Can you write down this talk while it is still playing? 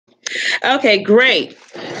Okay, great.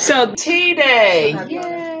 So T-Day.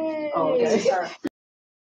 Yay. Oh, okay.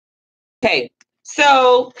 Okay,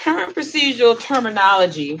 so current procedural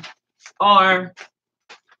terminology are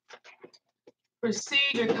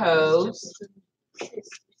procedure codes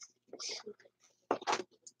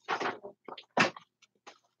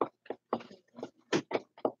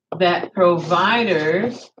that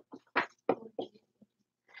providers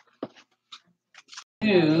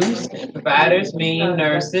use. Providers mean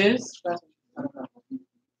nurses,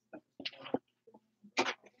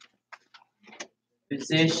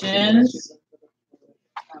 physicians,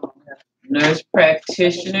 nurse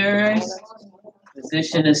practitioners,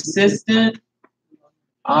 physician assistant,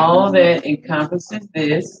 all that encompasses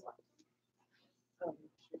this.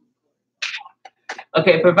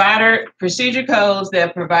 Okay, procedure codes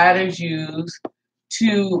that providers use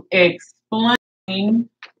to explain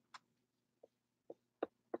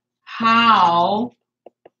how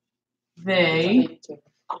they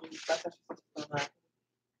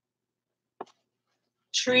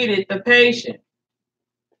treated the patient.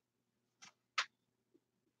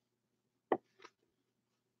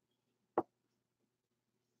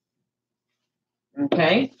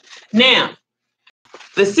 Okay, now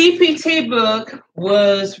the CPT book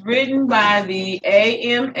was written by the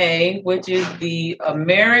AMA, which is the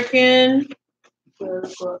American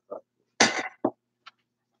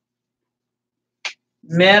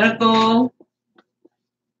Medical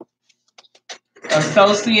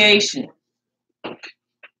Association.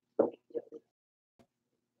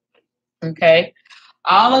 Okay,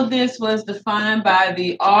 all of this was defined by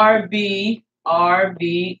the RVS,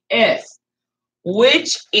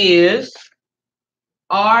 which is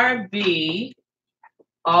RVS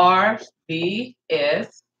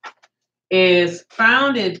is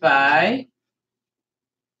founded by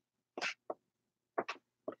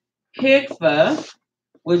HCFA,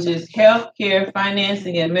 which is Healthcare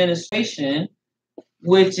Financing Administration,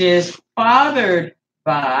 which is fathered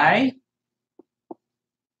by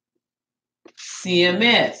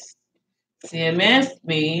CMS. CMS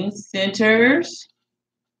means Centers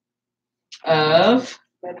of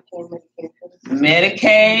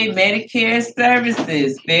Medicaid, Medicare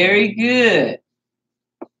Services. Very good.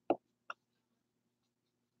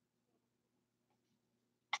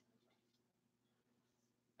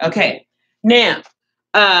 Okay, now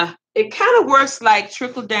it kind of works like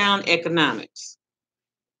trickle-down economics.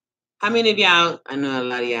 How many of y'all, I know a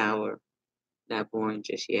lot of y'all were not born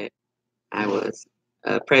just yet. I was.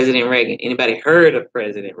 President Reagan. Anybody heard of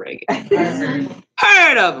President Reagan?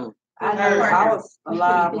 Heard of him? I was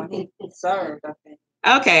alive when he served, I think.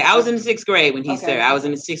 Okay, I was in the 6th grade when he served. I was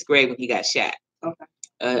in the 6th grade when he got shot. Okay.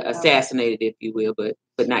 Assassinated, if you will, but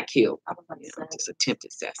not killed. Just attempted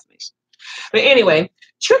assassination. But anyway,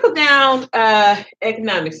 trickle down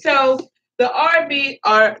economics. So the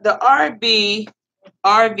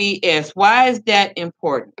RVS. Why is that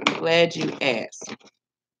important? I'm glad you asked.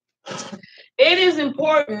 It is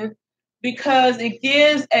important because it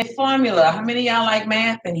gives a formula. How many of y'all like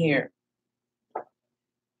math in here?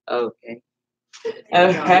 Okay.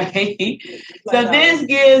 Okay. So this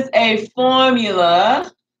gives a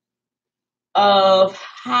formula of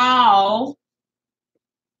how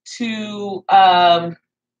to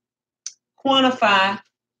quantify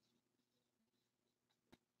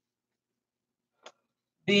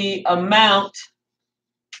the amount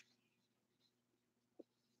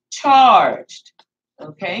charged.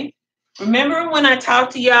 Okay. Remember when I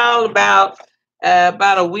talked to y'all about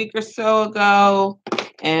a week or so ago,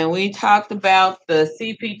 and we talked about the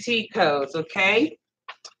CPT codes, okay?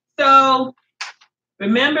 So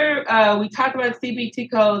remember, we talked about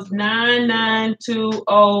CPT codes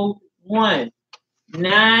 99201,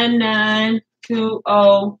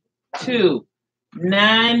 99202,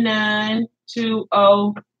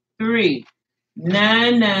 99203,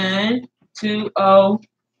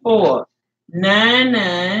 99204,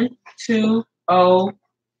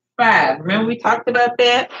 99205. Remember we talked about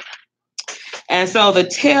that? And so the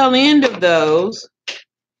tail end of those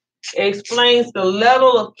explains the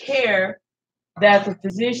level of care that the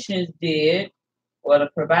physicians did, or the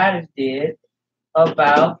providers did,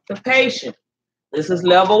 about the patient. This is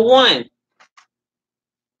level 1,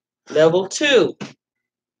 level 2,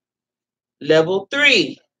 level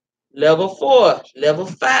 3, level 4, level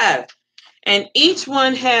 5. And each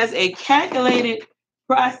one has a calculated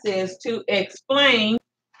process to explain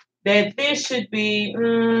that this should be,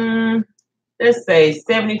 let's say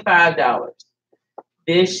 $75.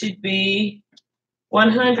 This should be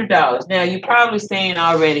 $100. Now, you're probably saying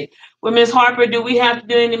already, well, Ms. Harper, do we have to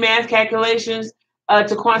do any math calculations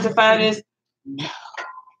to quantify this? No.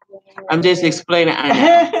 I'm just explaining.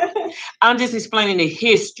 I know. I'm just explaining the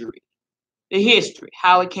history,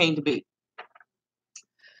 how it came to be.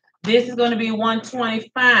 This is going to be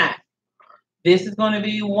 125. This is going to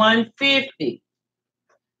be 150.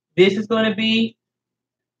 This is going to be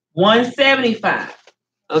 175.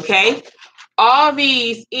 Okay? All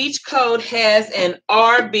these, each code has an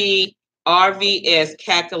RVS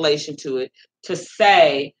calculation to it to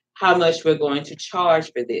say how much we're going to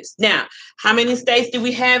charge for this. Now, how many states do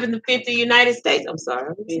we have in the 50 United States? I'm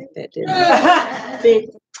sorry, I said that, didn't I? 50.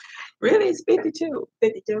 Really? It's 52.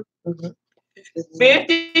 52. Mm-hmm.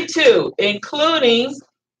 52, including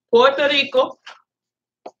Puerto Rico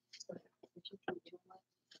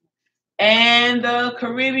and the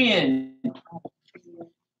Caribbean.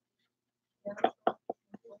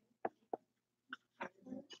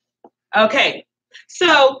 Okay,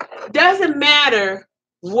 so doesn't matter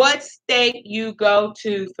what state you go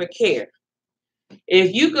to for care.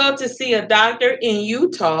 If you go to see a doctor in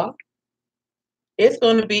Utah, it's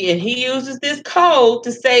going to be, and he uses this code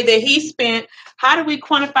to say that he spent, how do we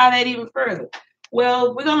quantify that even further?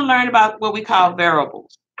 Well, we're going to learn about what we call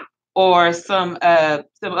variables or some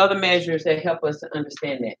other measures that help us to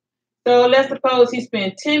understand that. So let's suppose he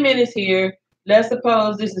spent 10 minutes here. Let's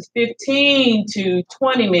suppose this is 15 to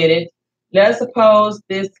 20 minutes. Let's suppose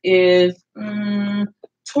this is 20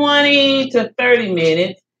 to 30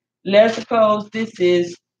 minutes. Let's suppose this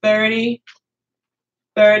is 30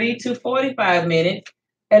 to 45 minutes.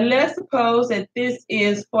 And let's suppose that this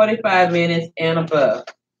is 45 minutes and above.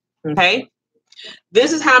 Okay?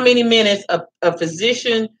 This is how many minutes a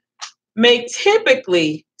physician may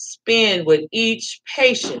typically spend with each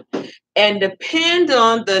patient. And depend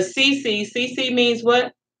on the CC. CC means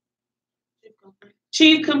what?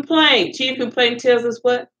 Chief complaint. Chief complaint tells us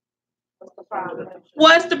what? What's the problem?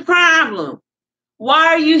 What's the problem? Why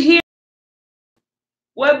are you here?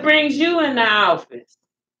 What brings you in the office?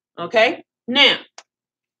 Okay? Now,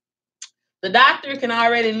 the doctor can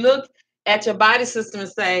already look at your body system and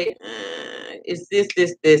say, it's this,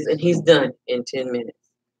 and he's done in 10 minutes.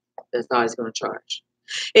 That's all he's going to charge.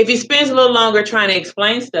 If he spends a little longer trying to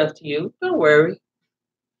explain stuff to you, don't worry.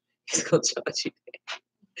 He's going to charge you.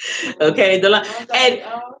 Okay? The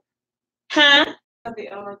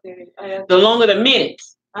longer the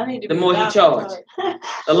minutes, the more he charges.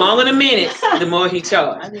 The longer the minutes, the more he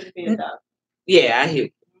charges. I need to be a doctor. Yeah, I hear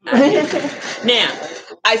you. Now,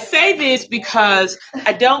 I say this because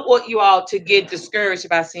I don't want you all to get discouraged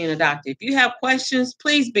about seeing a doctor. If you have questions,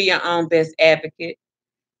 please be your own best advocate.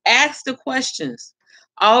 Ask the questions.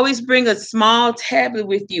 Always bring a small tablet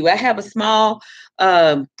with you. I have a small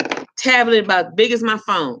tablet about big as my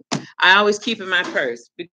phone. I always keep in my purse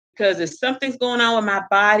because if something's going on with my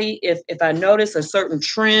body, if I notice a certain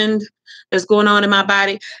trend that's going on in my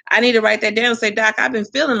body, I need to write that down and say, Doc, I've been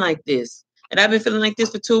feeling like this. And I've been feeling like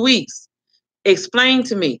this for 2 weeks. Explain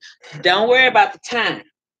to me. Don't worry about the time.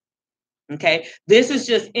 Okay? This is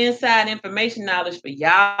just inside information knowledge for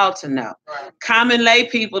y'all to know. Right. Common lay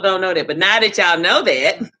people don't know that. But now that y'all know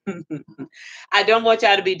that, I don't want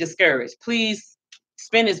y'all to be discouraged. Please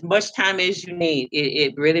spend as much time as you need.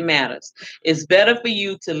 It really matters. It's better for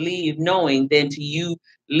you to leave knowing than to you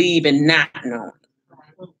leave and not knowing.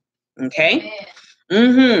 Okay?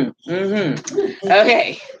 Okay.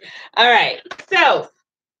 All right. So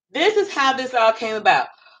this is how this all came about.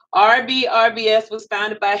 RBS was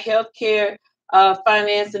founded by Healthcare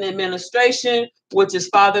Finance and Administration, which is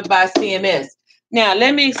fathered by CMS. Now,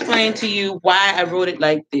 let me explain to you why I wrote it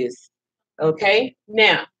like this. Okay?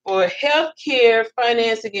 Now, for Healthcare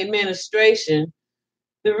Finance and Administration,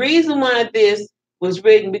 the reason why this was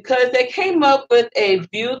written, because they came up with a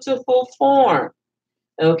beautiful form.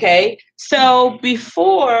 Okay? So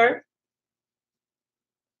before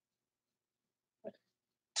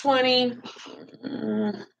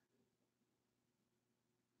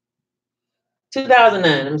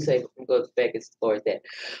 2009, let me say, go back as far as that.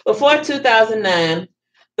 Before 2009,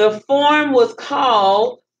 the form was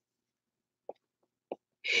called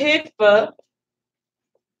HICFA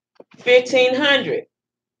 1500.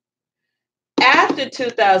 After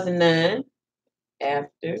 2009,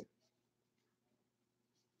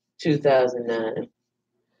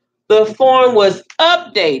 the form was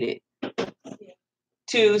updated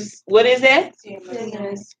to, what is that?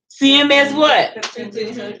 CMS what?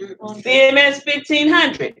 1500. CMS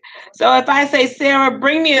 1500. So if I say, Sarah,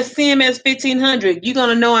 bring me a CMS 1500, you're going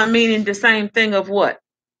to know I'm meaning the same thing of what?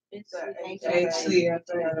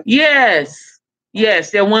 Yes.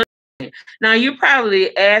 Yes, they're one. Now you're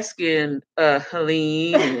probably asking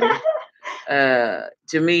Helene and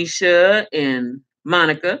Jamisha and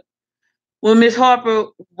Monica, well, Miss Harper,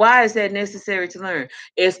 why is that necessary to learn?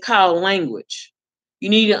 It's called language. You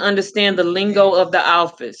need to understand the lingo of the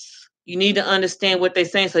office. You need to understand what they're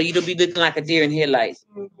saying so you don't be looking like a deer in headlights.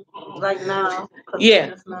 Like now. Yeah.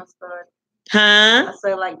 We just not started. Huh? I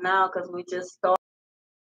say like now because we just started.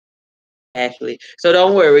 Actually. So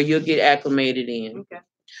don't worry, you'll get acclimated in.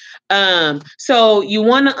 Okay. So you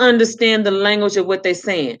want to understand the language of what they're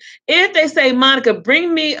saying. If they say, Monica,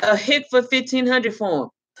 bring me a HIC for 1500 form,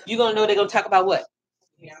 you're going to know they're going to talk about what?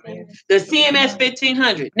 The CMS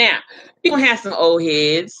 1500. Now, you're going to have some old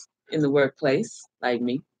heads in the workplace like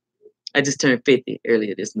me. I just turned 50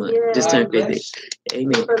 earlier this month. Yeah, just turned 50.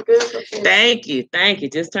 Amen. Thank you. Thank you.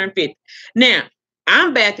 Just turned 50. Now,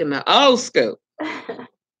 I'm back in the old school.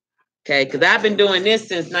 Okay, because I've been doing this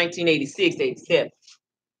since 1986, 87.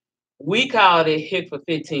 We called it HIC for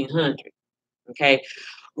 1500. Okay,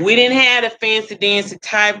 we didn't have the fancy dancy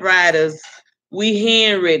typewriters. We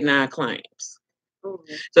handwritten our claims.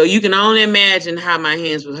 So you can only imagine how my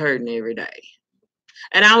hands was hurting every day.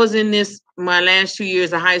 And I was in my last 2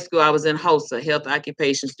 years of high school, I was in HOSA, Health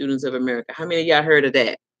Occupation Students of America. How many of y'all heard of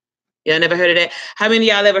that? Y'all never heard of that? How many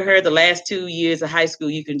of y'all ever heard the last 2 years of high school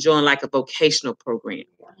you can join like a vocational program?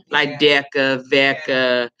 Like DECA,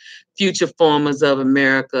 VECA, Future Farmers of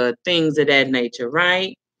America, things of that nature,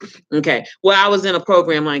 right? Okay. Well, I was in a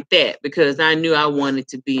program like that because I knew I wanted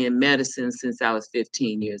to be in medicine since I was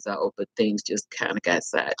 15 years old, but things just kind of got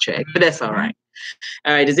sidetracked. But that's all right.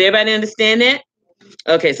 All right. Does everybody understand that?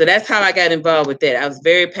 Okay, so that's how I got involved with that. I was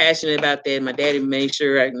very passionate about that. My daddy made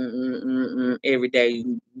sure every day.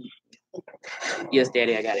 Yes,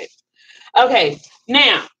 Daddy, I got it. Okay,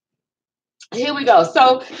 now, here we go.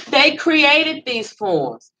 So they created these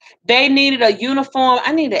forms. They needed a uniform.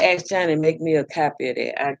 I need to ask Johnny to make me a copy of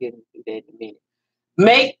that. I'll get him to do that in a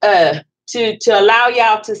minute. To allow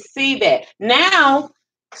y'all to see that. Now,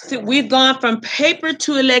 we've gone from paper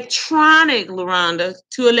to electronic, Loranda,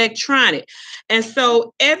 to electronic. And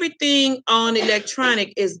so everything on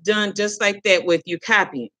electronic is done just like that with you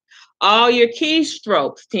copying. All your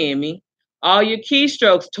keystrokes, Tammy, all your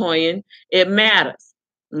keystrokes, Toyin, it matters.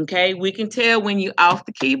 Okay, we can tell when you're off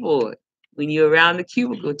the keyboard, when you're around the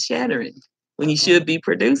cubicle chattering, when you should be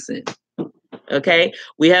producing. Okay,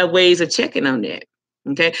 we have ways of checking on that.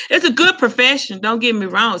 Okay, it's a good profession. Don't get me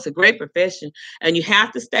wrong, it's a great profession, and you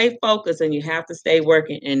have to stay focused and you have to stay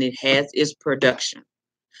working, and it has its production.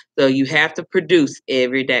 So you have to produce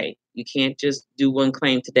every day. You can't just do one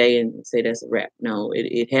claim today and say that's a wrap. No,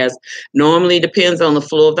 it has normally depends on the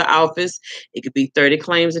flow of the office. It could be 30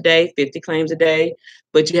 claims a day, 50 claims a day,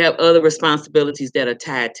 but you have other responsibilities that are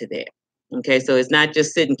tied to that. Okay, so it's not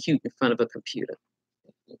just sitting cute in front of a computer.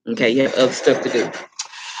 Okay, you have other stuff to do.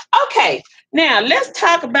 Okay, now let's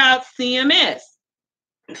talk about CMS.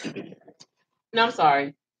 No, I'm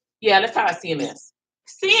sorry. Yeah, let's talk about CMS.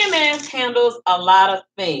 CMS handles a lot of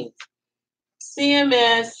things.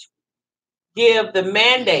 CMS give the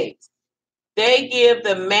mandates. They give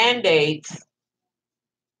the mandates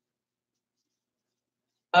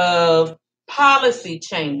of policy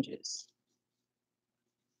changes.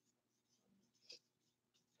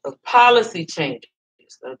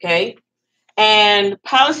 Okay? And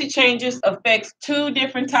policy changes affects 2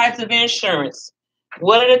 different types of insurance.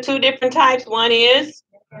 What are the 2 different types? One is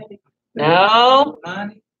no.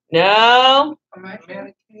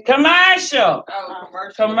 Commercial.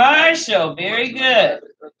 Commercial. Very good.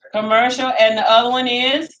 Commercial. And the other one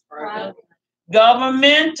is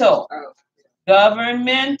governmental.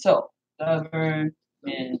 Governmental. Okay.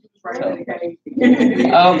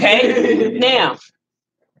 Now,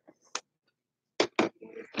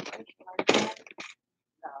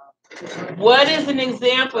 what is an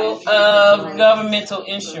example of governmental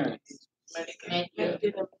insurance?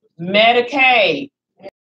 Medicaid.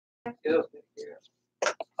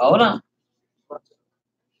 Hold on.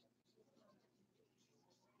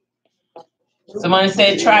 Somebody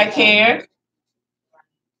said TRICARE.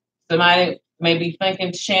 Somebody may be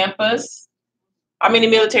thinking Champus. How many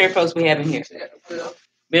military folks we have in here?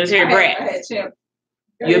 Military brat.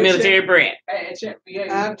 You're a military brat. You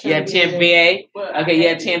have Champ VA? Okay, you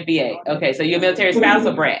have Champ VA. Okay, so you're a military spouse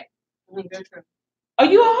or brat? Oh,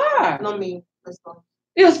 you are? No, me.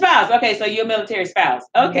 You're a spouse. Okay, so you're a military spouse.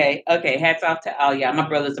 Okay, hats off to all y'all. My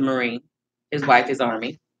brother's a Marine. His wife is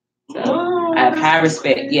Army. So I have high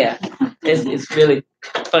respect. Yeah, it's really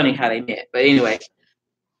funny how they met. But anyway,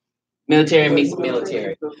 military meets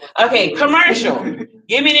military. Okay, commercial.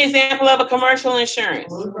 Give me an example of a commercial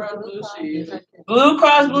insurance. Blue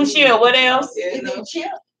Cross Blue Shield. What else?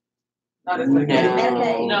 No,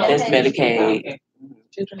 that's Medicaid.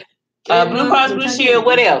 Blue Cross Blue Shield.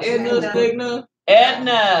 What else?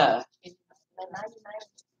 Aetna.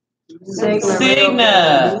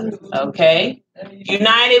 Cigna. Okay.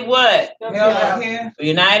 United what?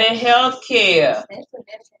 United Healthcare.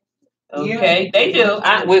 Okay, they do.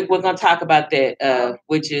 We're going to talk about that,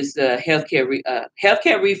 which is healthcare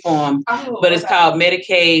reform, but it's called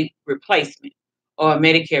Medicaid replacement or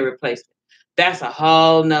Medicare replacement. That's a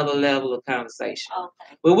whole nother level of conversation.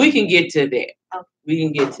 Okay. But we can get to that. Okay. We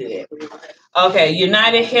can get to that. Okay,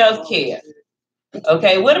 United Healthcare.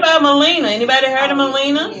 Okay, what about Molina? Anybody heard of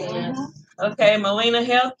Molina? Yes. Okay, Molina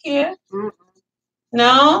Healthcare?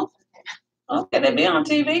 No? Okay, they be on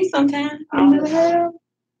TV sometime. Okay,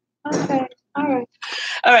 all right.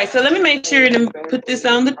 All right, so let me make sure to put this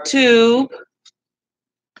on the tube.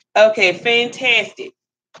 Okay, fantastic.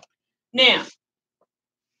 Now,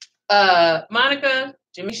 Monica,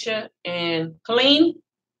 Jamisha, and Colleen.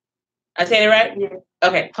 I said it right? Yeah.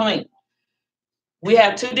 Okay, Colleen. We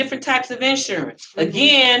have two different types of insurance.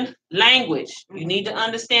 Again, language. You need to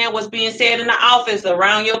understand what's being said in the office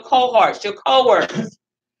around your cohorts, your coworkers.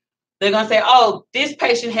 They're going to say, oh, this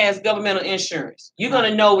patient has governmental insurance. You're going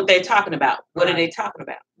to know what they're talking about. What are they talking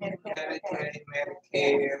about? Medicare,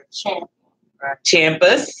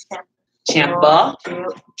 Champus, Champa,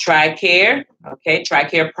 TRICARE, okay,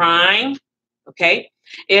 TRICARE Prime, okay.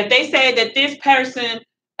 If they say that this person,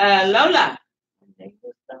 Lola,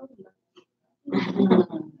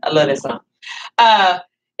 I love that song.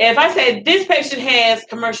 If I say this patient has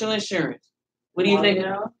commercial insurance, what do you think?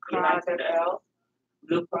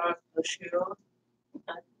 Blue Cross Blue Shield,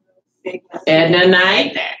 Aetna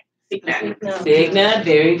Night, Cigna,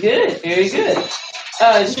 very good, very good.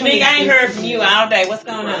 Shanique, I ain't heard from you all day. What's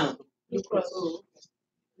going on?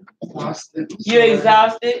 You're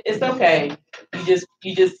exhausted. It's okay.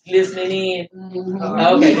 You just listening in.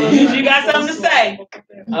 Okay, you got something to say?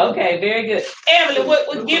 Okay, very good. Emily,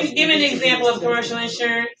 what give me an example of commercial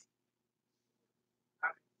insurance.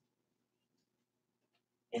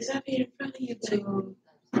 It's up here in front of you too.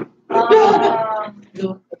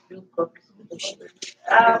 Blue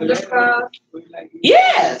Cross.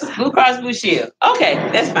 Yes, Blue Cross Blue Shield. Okay,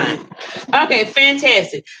 that's fine. Okay,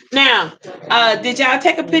 fantastic. Now, did y'all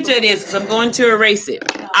take a picture of this? Because I'm going to erase it.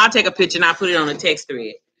 I'll take a picture and I'll put it on the text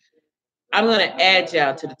thread. I'm going to add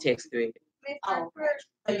y'all to the text thread.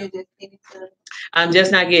 I'm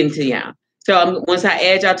just not getting to y'all. So once I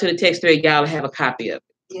add y'all to the text thread, y'all have a copy of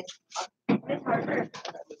it.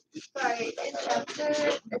 Sorry, in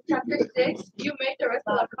chapter 6, you made the rest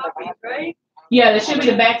of the copies, right? Yeah, there should be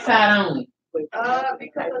the back side only.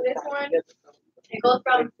 Because of this one, it goes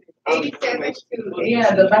from 87 to 80.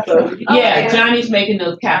 Yeah, Johnny's making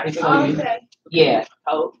those copies for you. Okay. Yeah.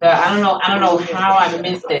 I don't know how I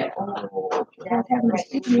missed that.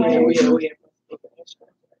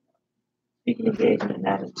 Speaking engagement,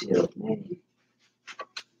 not until May.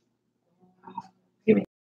 Give me.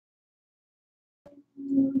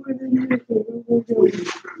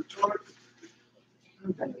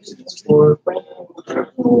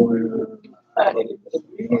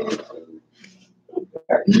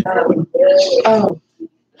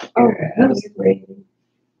 That was great.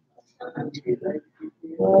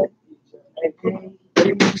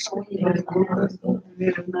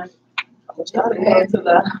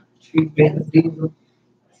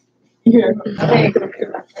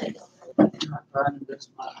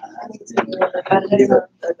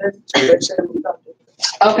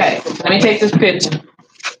 Okay, let me take this picture.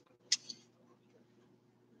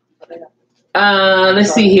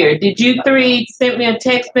 Let's see here. Did you three send me a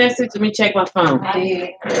text message? Let me check my phone. I did.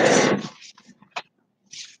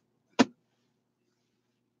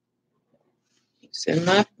 Send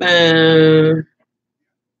my phone.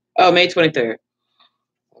 Oh, May 23rd.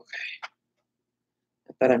 Okay.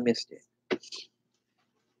 I thought I missed it.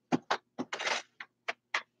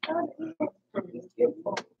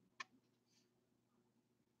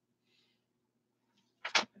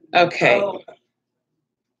 Okay.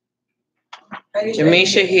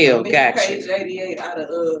 Jamisha Hill, gotcha. Page 88 out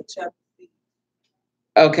of chapter.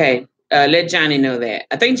 Okay. Let Johnny know that.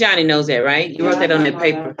 I think Johnny knows that, right? You wrote that on that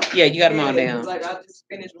paper. Yeah, you got them all down. Like I just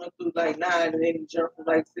finished one through like 9 and then jumped to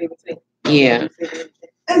like 17. Yeah.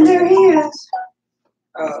 And there he is.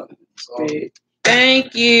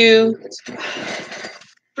 Thank you.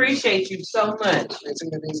 Appreciate you so much.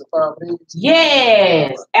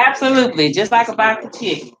 Yes, absolutely. Just like a box of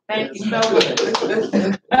chicken. Thank you so much.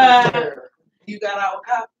 You got our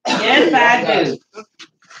copy? Yes, I do.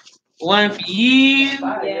 One for you.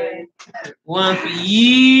 One for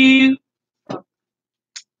you.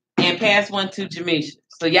 And pass one to Jamisha.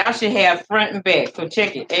 So y'all should have front and back. So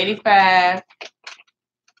check it. 85,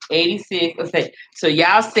 86. Okay. So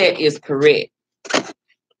y'all set is correct.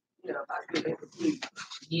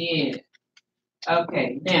 Yeah.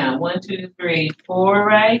 Okay, now 1, 2, 3, 4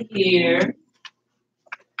 right here.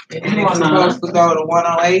 And then it's supposed to go to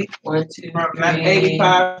 108. 1, 2, From 3.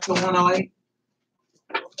 85 to 108.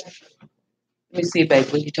 Let me see, babe.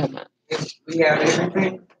 What you talking about? We have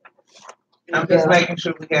everything. I'm just making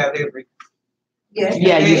sure we have everything.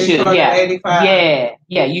 Yeah, you should. Yeah. 85.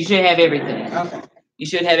 Yeah, you should have everything. Okay. You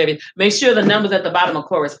should have everything. Make sure the numbers at the bottom are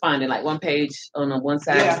corresponding. Like one page on the one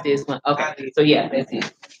side is this one. Okay. So yeah, that's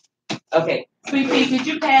it. Okay. Sweet Pea, could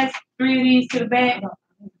you pass 3 of these to the back?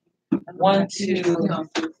 1, 2.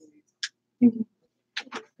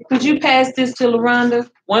 Could you pass this to LaRonda?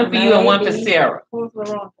 One for you and one for Sarah.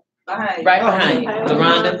 Right behind you,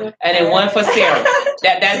 LaRonda, and then one for Sarah.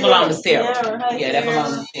 That belongs to Sarah. Yeah, that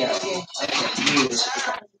belongs to Sarah.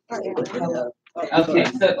 Okay,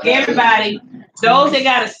 so everybody, those that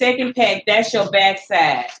got a second pack, that's your back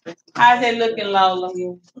side. How's that looking, Lola?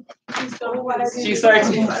 She's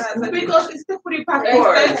searching. Because it's still pretty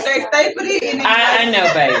popular. They staple it. I know,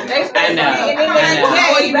 baby. I know.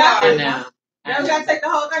 You gotta take the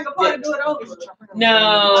whole thing apart and do it over.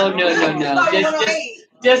 No.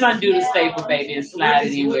 Just undo the staple, baby, and slide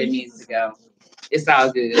it in where it needs to go. It's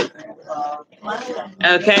all good.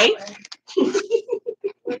 Okay.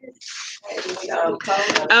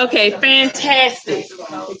 Okay, fantastic.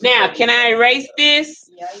 Now, can I erase this?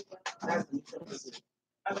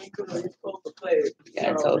 I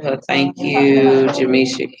told her thank you,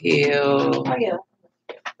 Jamisha Hill.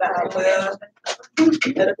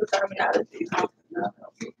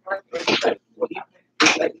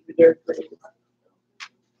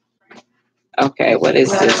 Okay, what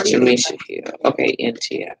is this, Jamisha Hill? Okay,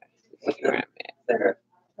 NTI. Where I'm at.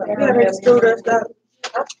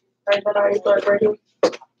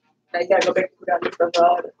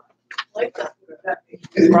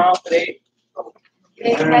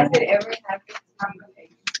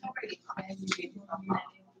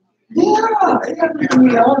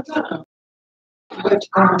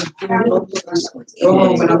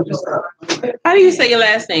 How do you say your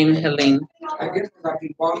last name, Helene?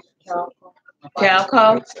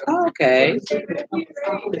 Calco? Oh, okay.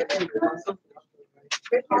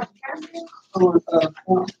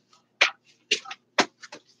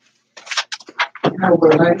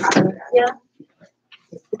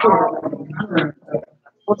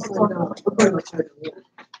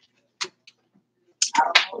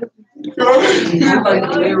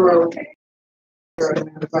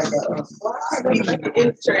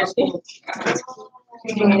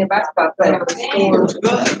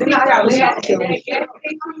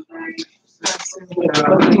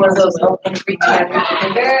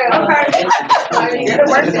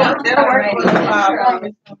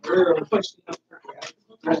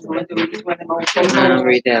 I'll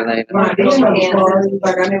read that later.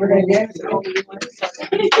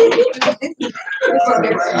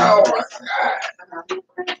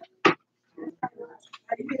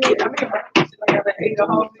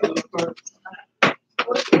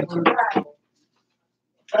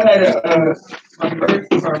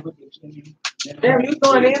 Damn, you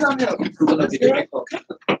going in on them?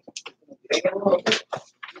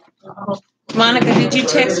 Monica, did you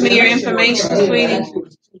text me your information, sweetie?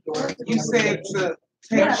 You said to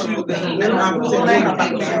text you the number.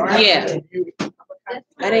 Yeah.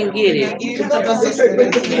 I didn't get it.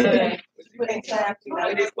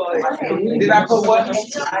 Did I put what?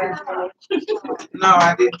 No,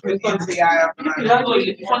 I didn't put NCI.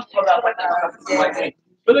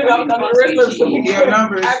 Your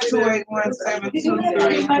number is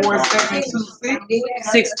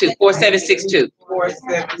 281-723-4726. 4762.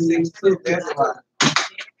 4762. That's why.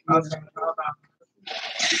 Okay, hold on.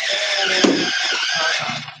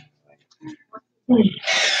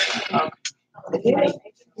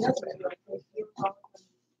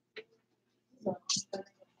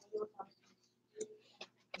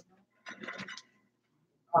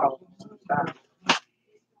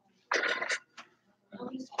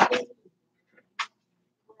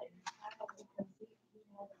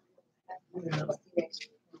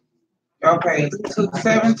 Okay,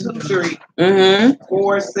 2723.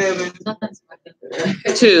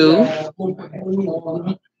 2.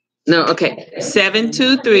 No, okay.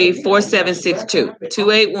 723-4762.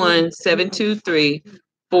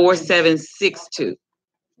 281-723-4762.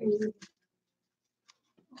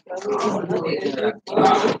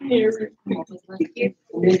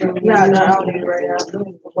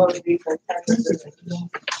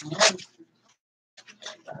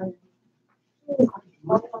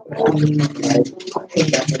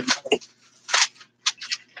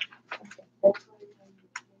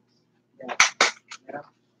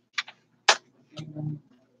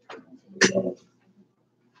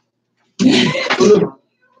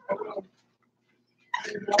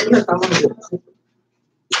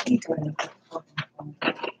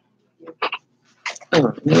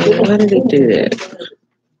 Oh man, why did it do that?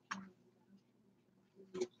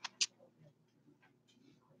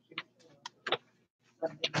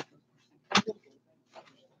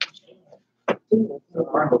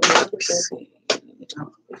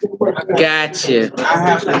 Gotcha. I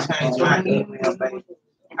have to change my email, baby.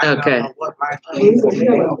 I don't Okay. know what my kids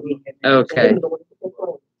email. Okay.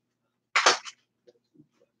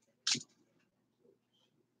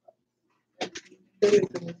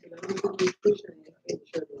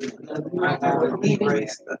 I gotta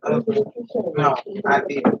erase the other. No, I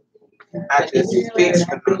didn't. I just fixed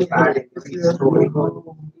the number. I didn't restore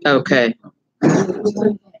it. Okay.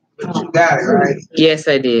 But you got it, right? Yes,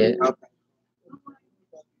 I did. Okay.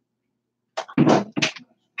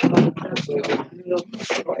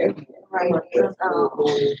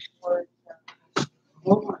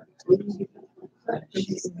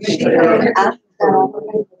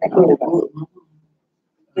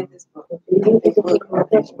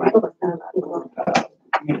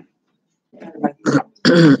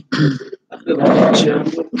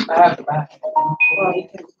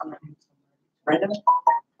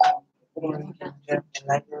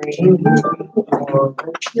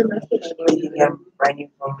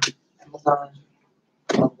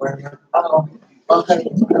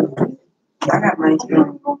 I got mine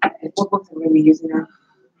too. What books are we using now?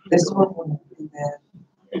 This one and then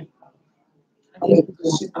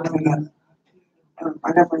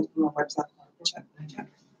I got mine from my website.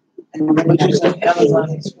 And then we got some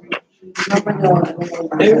Amazon.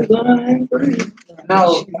 No,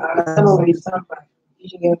 some of these somebody. You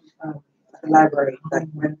should get the library, like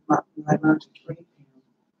when my library.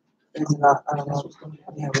 There's a lot. I don't know.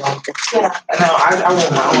 Yeah, well, No, I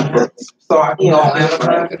want my own books. So I can go on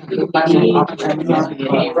Amazon.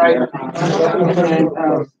 Right.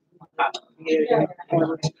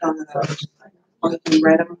 Or you can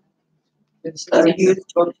read them. It's a huge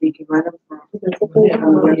book. You can read them from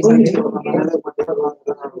website to another one.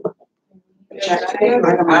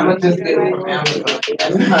 I'm gonna just get it from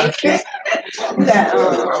Amazon.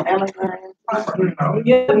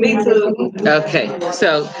 Yeah, me too. Okay.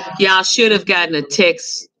 So y'all should have gotten a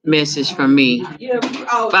text message from me.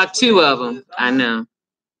 About 2 of them. I know.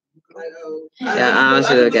 Yeah, I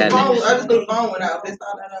should have gotten it. I just do the phone without. That's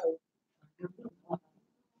all I know.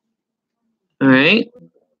 All right.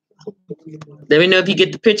 Let me know if you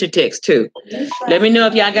get the picture text too. Let me know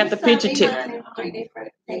if y'all got the picture text.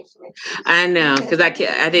 I know, because I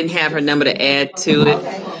didn't have her number to add to it,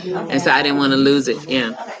 and so I didn't want to lose it.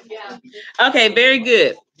 Yeah. Okay, very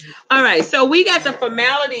good. All right, so we got the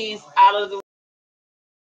formalities out of the way.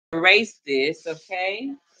 Erase this,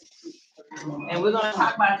 okay? And we're going to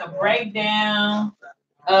talk about the breakdown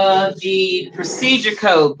of the procedure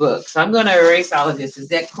code book. So I'm going to erase all of this. Is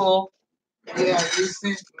that cool? Yeah, you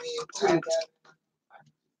sent me.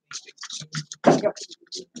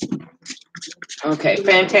 Okay,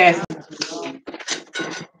 fantastic.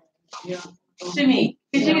 Jimmy,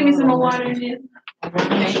 did you give me some more water in this?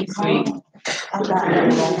 Thank you, sweet.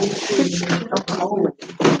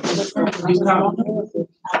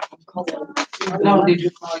 No, did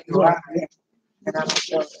you call your eye? And I don't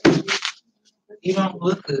show it. You don't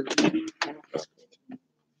look good.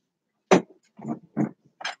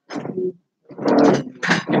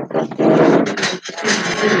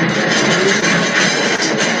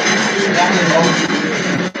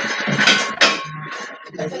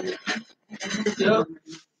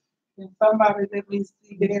 Somebody let me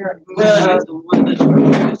see there. Well,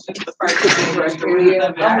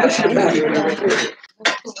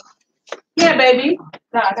 yeah, baby.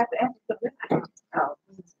 No, I got the answer. Oh.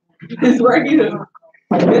 It's right here.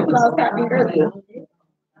 This one I was talking earlier.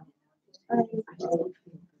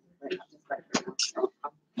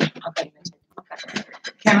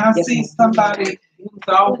 Can I see somebody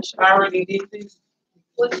who's already did this?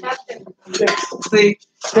 What happened? See,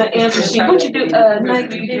 The answer sheet. What you do?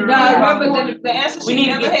 Like you did. No, remember the answer We sheet need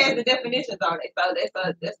to never get- has the definitions on it. So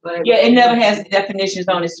that's what. Yeah, it never has definitions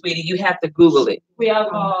on it, sweetie. You have to Google it. We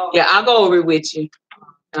all. Yeah, I'll go over it with you.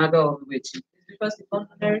 I'll go over it with you.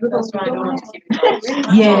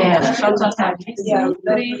 Yeah. Yeah.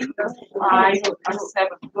 3, 5, 7.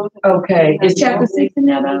 Okay. Is chapter 6 in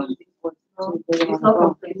there though?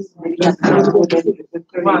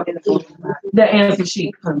 The answer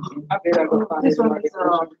sheet.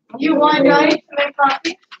 You want Johnny to make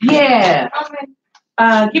coffee? Yeah.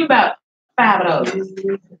 Give about 5 of those.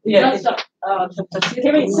 Yeah.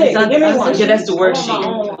 Give me 6. Give me 1. Yeah, that's the worksheet.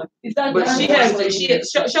 But she has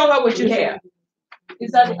to, show her what you have.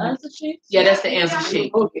 Is that the answer sheet? Yeah, that's the answer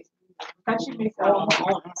sheet. Okay. Can she make her own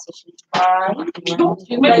answer sheet?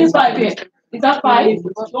 She's making 5 here. Is that 5?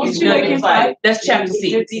 Don't she making 5? That's chapter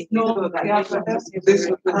 6. No, This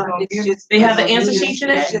They have the answer sheet to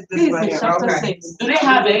that? this is chapter 6. Do they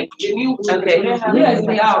have it? Okay. Yes,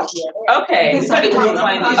 they are. Okay. This is chapter 5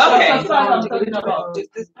 I'm talking about.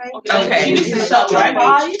 Okay. This is chapter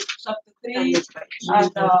 5, chapter 3,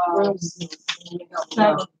 and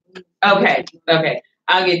 7. Okay. Okay.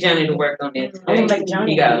 I'll get Johnny to work on this.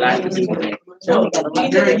 He got a lot to do. Girl,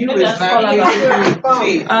 you is not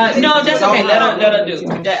getting No, that's okay. Let her do.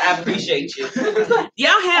 That, I appreciate you.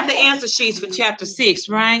 Y'all have the answer sheets for chapter 6,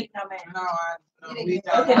 right? No, we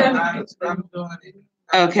don't. I'm doing it.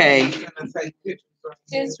 Okay. I'm gonna take pictures.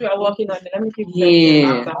 Since we are working on it, let me give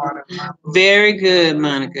Yeah. Very good,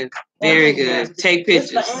 Monica. Very good. Take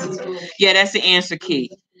pictures. Yeah, that's the answer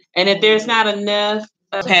key. And if there's not enough,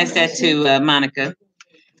 pass that to Monica.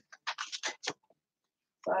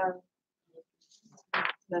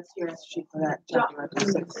 That's your answer sheet for that chapter.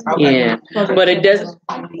 Yeah, but it doesn't.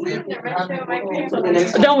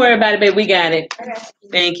 Don't worry about it, babe. We got it.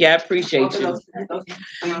 Thank you. I appreciate you.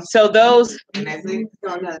 So those. And that's it.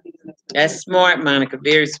 That's smart, Monica.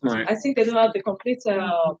 Very smart. I think they don't have the complete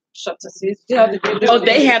chapter 6. They have the Oh,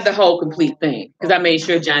 they have the whole complete thing because I made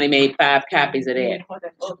sure Johnny made 5 copies of that.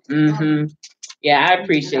 Mm-hmm. Yeah, I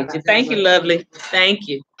appreciate you. Thank you, lovely. Thank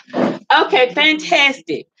you. Okay,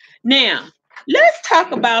 fantastic. Now, let's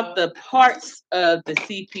talk about the parts of the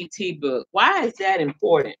CPT book. Why is that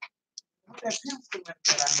important?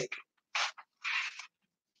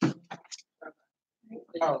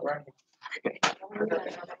 Oh, right.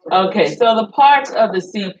 Okay, so the parts of the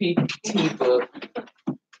CPT book.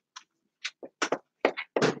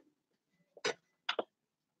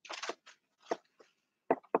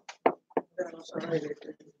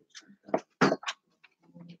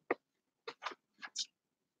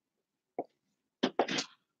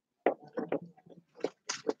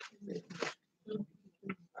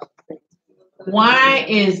 Why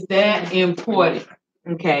is that important?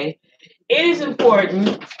 Okay, it is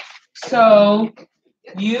important so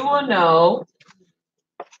you will know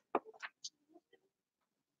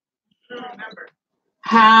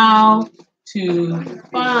how to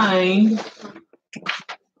find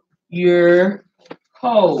your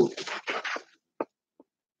code.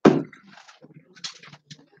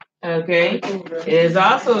 Okay, it is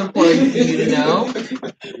also important for you to know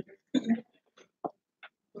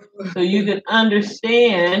so you can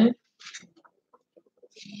understand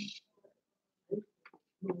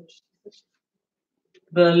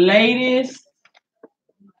the latest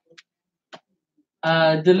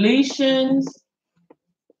deletions,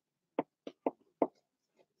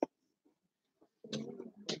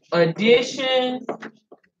 additions,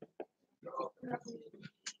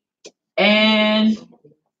 and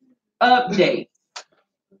updates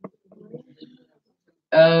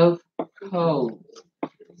of code.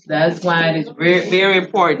 That's why it is very, very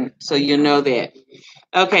important. So you know that.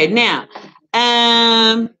 Okay, now,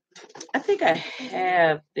 I think I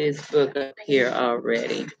have this book up here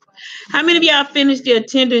already. How many of y'all finished the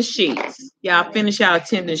attendance sheets? Y'all finish your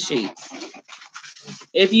attendance sheets.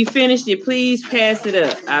 If you finished it, please pass it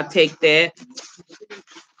up. I'll take that.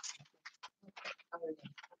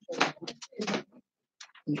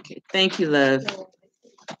 Okay, thank you, love.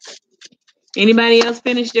 Anybody else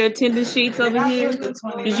finish their attendance sheets over here? Did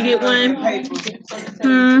you get one?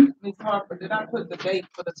 Miss Harper, did I put the date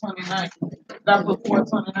for the 29th? Did I put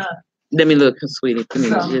 4/29? Let me look, sweetie. Give me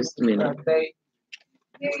just a minute.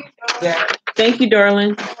 Thank you,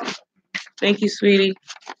 darling. Thank you, sweetie.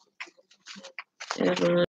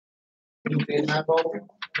 Evelyn. You did not vote?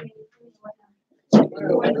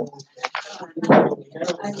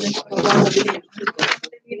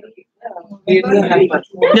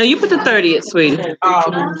 No, you put the 30th, sweetie.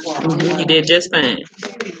 You did just fine.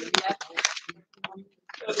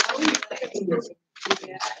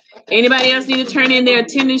 Anybody else need to turn in their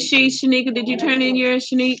attendance sheet? Shanika, did you turn in yours,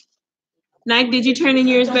 Shanique? Nike, did you turn in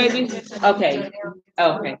yours, baby? Okay.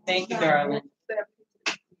 Okay. Thank you, darling.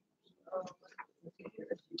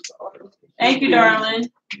 Thank you, darling.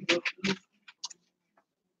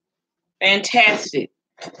 Fantastic.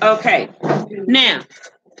 Okay. Now,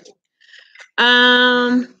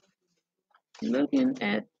 looking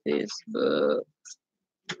at this book.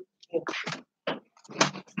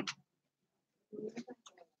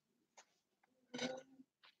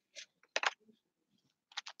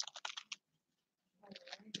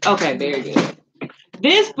 Okay, very good.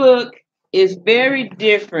 This book is very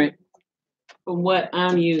different from what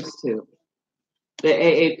I'm used to, the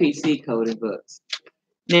AAPC coded books.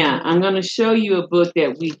 Now, I'm going to show you a book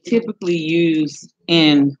that we typically use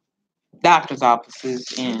in doctor's offices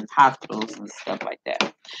and hospitals and stuff like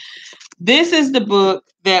that. This is the book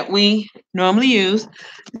that we normally use.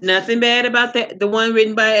 Nothing bad about that. The one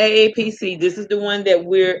written by AAPC. This is the one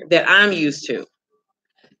that I'm used to.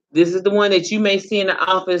 This is the one that you may see in the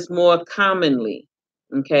office more commonly,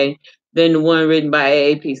 okay, than the one written by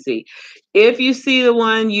AAPC. If you see the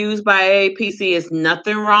one used by AAPC, it's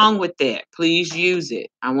nothing wrong with that. Please use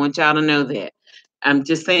it. I want y'all to know that. I'm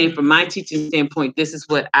just saying, from my teaching standpoint, this is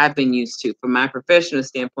what I've been used to. From my professional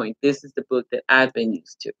standpoint, this is the book that I've been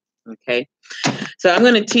used to. Okay. So I'm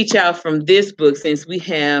going to teach y'all from this book since we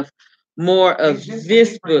have more of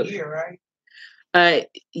this book. Year, right?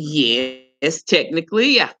 Yes,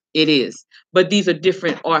 technically, yeah, it is. But these are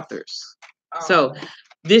different authors. So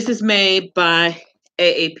this is made by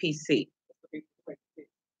AAPC.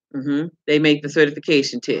 They make the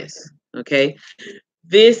certification test. Okay.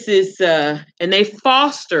 This is and they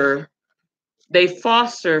foster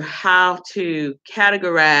how to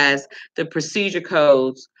categorize the procedure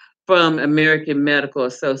codes from American Medical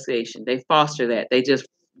Association. They foster that. They just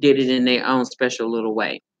did it in their own special little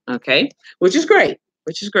way. Okay. Which is great.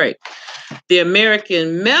 The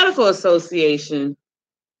American Medical Association,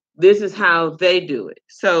 this is how they do it.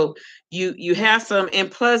 So you have some,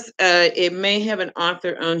 and plus it may have an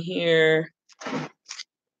author on here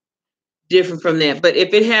different from that. But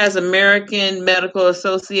if it has American Medical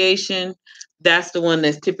Association, that's the one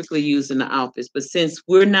that's typically used in the office. But since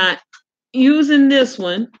we're not using this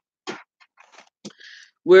one,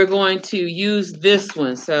 we're going to use this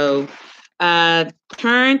one. So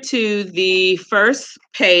turn to the first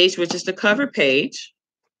page, which is the cover page.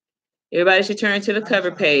 Everybody should turn to the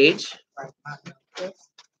cover page.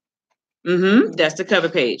 That's the cover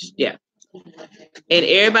page. Yeah. And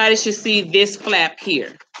everybody should see this flap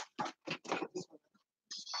here.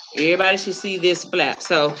 Everybody should see this flap.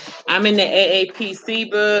 So I'm in the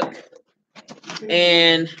AAPC book,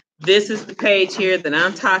 and this is the page here that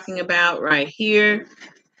I'm talking about right here.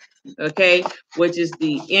 Okay, which is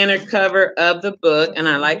the inner cover of the book, and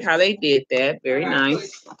I like how they did that. Very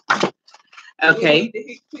nice. Okay.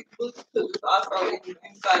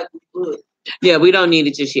 Yeah, we don't need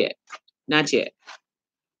it just yet. Not yet.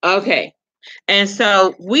 Okay. And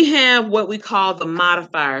so we have what we call the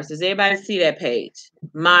modifiers. Does everybody see that page?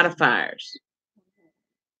 Modifiers.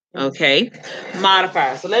 Okay.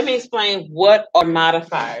 Modifiers. So let me explain what are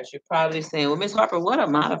modifiers. You're probably saying, well, Ms. Harper, what are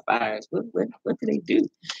modifiers? What do they do?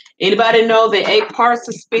 Anybody know the 8 parts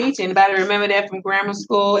of speech? Anybody remember that from grammar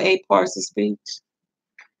school? 8 parts of speech?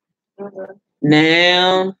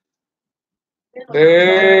 Noun,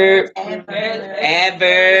 verb,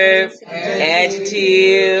 adverb,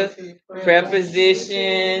 adjective,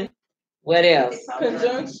 preposition. What else?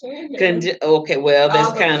 Conjunction. Okay, well,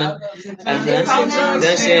 that's kind of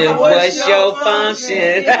conjunction. What's your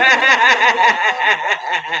function?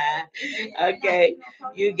 Okay,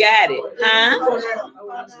 you got it, huh?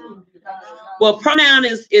 Well, pronoun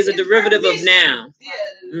is a derivative of noun.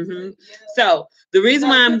 So the reason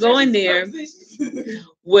why I'm going there,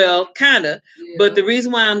 well, kind of, but the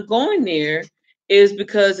reason why I'm going there is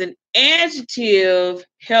because an adjective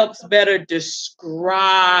helps better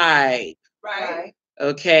describe, right?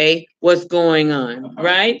 Okay, what's going on,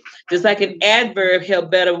 right? Just like an adverb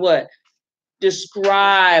help better what?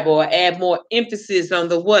 Describe or add more emphasis on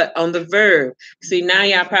the what? On the verb. See, now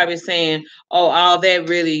y'all probably saying, oh, all that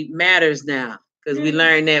really matters now. Because we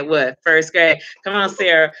learned that what? First grade. Come on,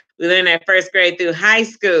 Sarah. We learned that first grade through high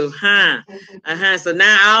school, huh? So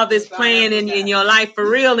now all this playing in your life for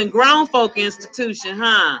real in grown folk institution,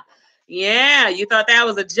 huh? Yeah, you thought that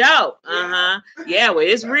was a joke. Yeah, well,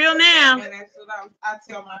 it's real now. I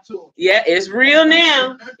tell my children. Yeah, it's real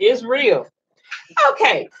now. It's real.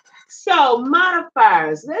 Okay, so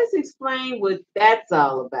modifiers. Let's explain what that's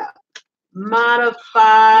all about.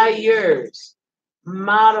 Modifiers.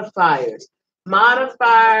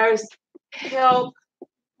 Modifiers help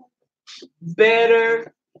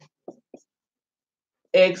better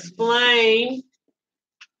explain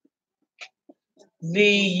the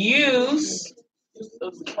use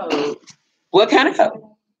of the code. What kind of code?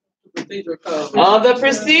 Procedure code. Oh, the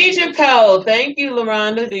procedure code. Thank you,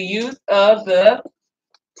 LaRonda. The use of the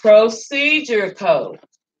procedure code.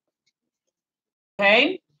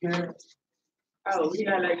 Okay.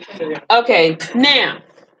 Okay, now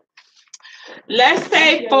let's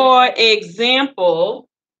say, for example,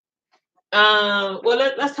 well,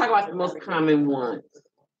 let's talk about the most common ones.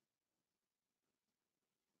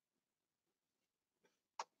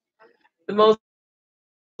 The most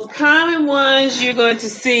common ones you're going to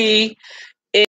see